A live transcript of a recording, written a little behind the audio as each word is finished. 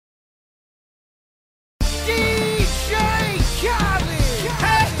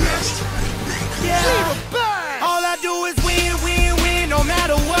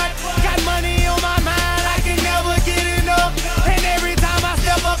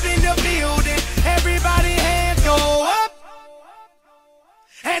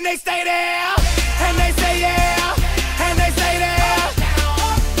they stay there, and they say yeah, and they stay there.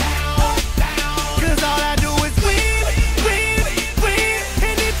 Cause all I do is win, win, win.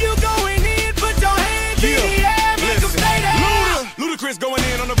 And if you going in, put your hands in the air, make them stay there. Ludacris going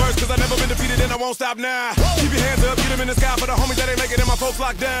in on the verse, cause I never been defeated and I won't stop now. Keep your hands up, get them in the sky for the homies that ain't making it, my folks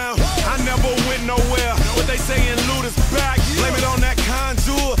locked down. I never went nowhere, but they saying Luda's back. Blame it on that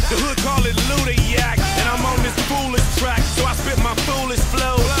contour, the hood call it Luda Yak. And I'm on this foolish track, so I spit my foolish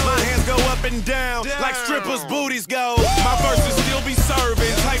flow. My hands go up and down, like strippers' booties go. My verses still be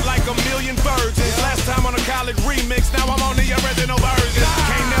serving, tight like a million virgins. Last time on a college remix, now I'm on the original version.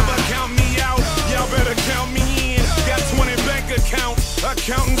 Can't never count me out, y'all better count me in. Got 20 bank accounts,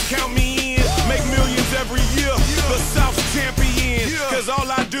 accountants count me in. Make millions every year, the South's champion. Cause all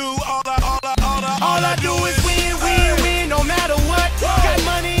I do